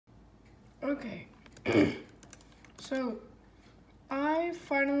Okay, so I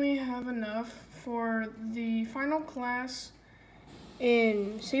finally have enough for the final class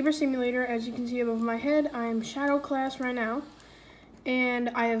in Saber Simulator. As you can see above my head, I'm Shadow class right now, and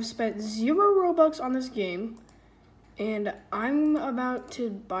I have spent 0 Robux on this game, and I'm about to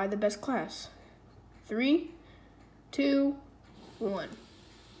buy the best class. 3, 2, 1.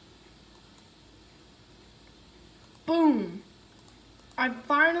 Boom! I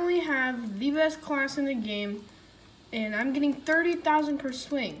finally have the best class in the game, and I'm getting 30,000 per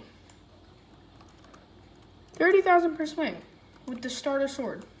swing. 30,000 per swing with the starter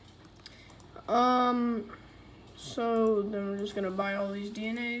sword. So then we're just gonna buy all these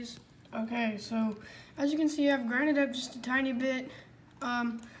DNAs. Okay, so as you can see, I've grinded up just a tiny bit.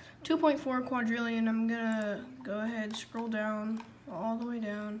 2.4 quadrillion. I'm gonna go ahead, scroll down, all the way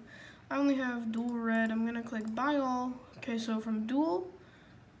down. I only have dual red. I'm gonna click buy all. Okay, so from dual,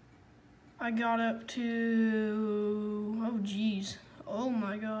 I got up to, oh geez, oh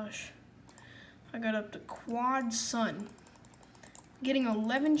my gosh. I got up to quad sun. Getting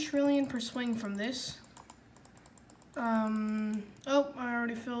 11 trillion per swing from this. Oh, I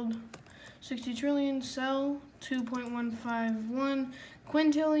already filled 60 trillion, sell, 2.151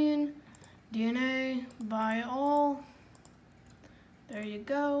 quintillion, DNA, buy all. There you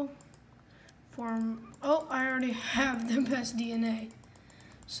go. Oh, I already have the best DNA.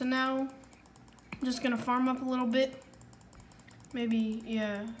 So now, I'm just gonna farm up a little bit. Maybe,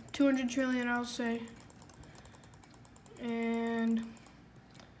 yeah, 200 trillion, I'll say. And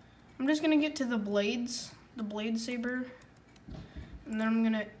I'm just gonna get to the blades, the blade saber, and then I'm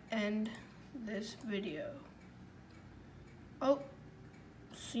gonna end this video. Oh,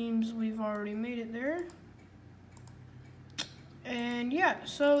 seems we've already made it there. And yeah,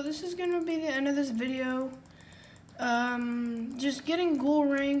 so this is gonna be the end of this video. Just getting GHOUL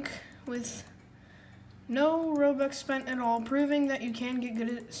rank with no Robux spent at all, proving that you can get good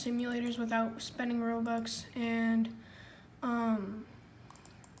at simulators without spending Robux. And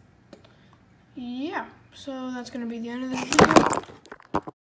yeah, so that's gonna be the end of this video.